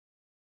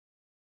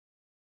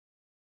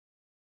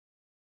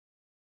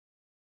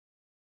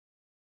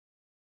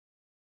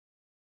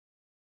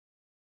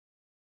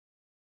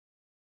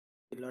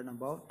learn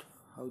about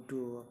how to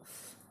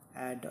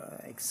add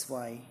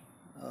xy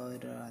or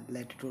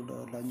latitude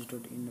or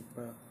longitude in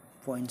the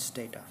points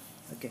data.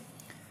 Okay,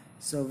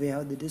 so we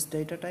have this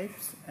data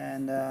types,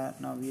 and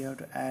now we have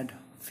to add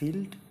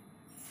field.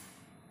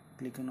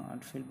 Click on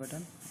add field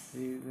button.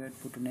 We will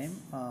put a name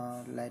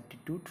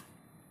latitude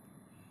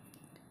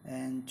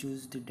and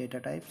choose the data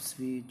types.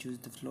 We choose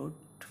the float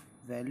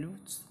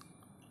values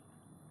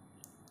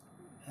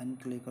and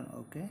click on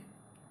OK.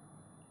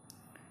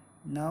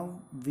 Now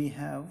we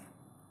have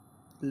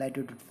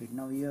latitude field.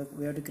 Now we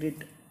have to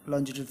create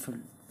longitude field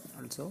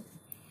also,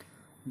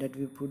 that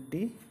we put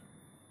the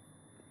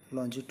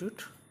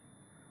longitude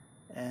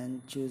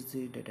and choose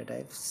the data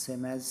type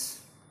same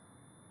as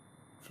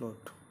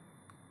float.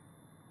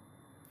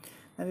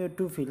 Now we have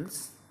two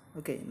fields.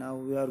 Okay, now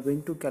we are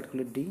going to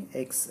calculate the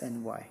x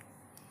and y.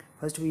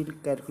 First we will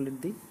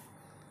calculate the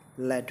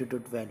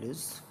latitude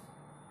values.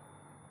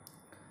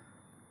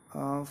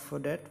 For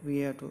that we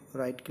have to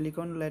right click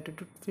on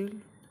latitude field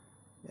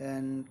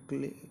and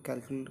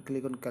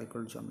click on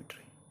calculate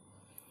geometry.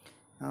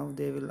 Now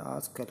they will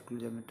ask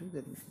calculate geometry,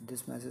 then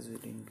this message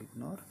will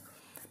ignore.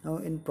 Now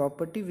in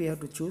property we have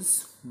to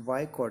choose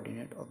y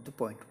coordinate of the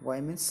point. Y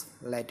means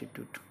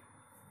latitude.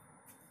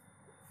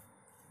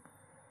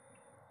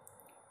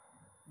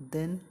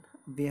 Then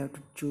we have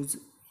to choose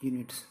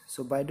units.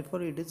 So by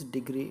default it is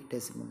degree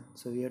decimal,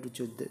 so we have to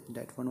choose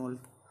that one all.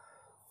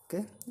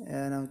 Okay,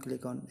 and now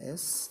click on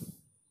S.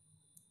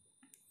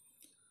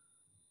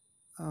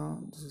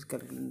 This is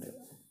calculating the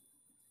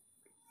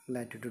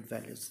latitude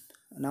values.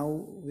 Now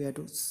we have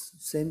to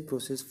same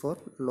process for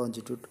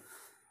longitude.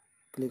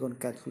 Click on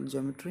calculate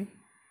geometry.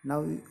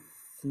 Now in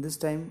this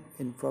time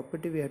in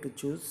property we have to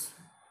choose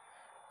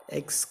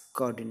x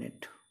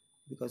coordinate,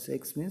 because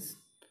x means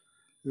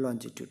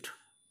longitude,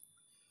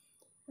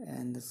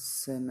 and the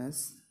same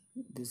as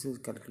this is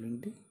calculating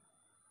the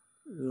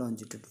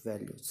longitude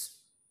values.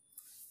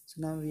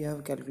 So now we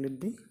have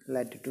calculated the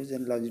latitudes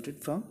and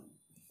longitude from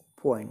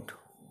point.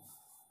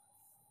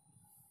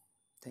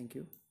 Thank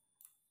you.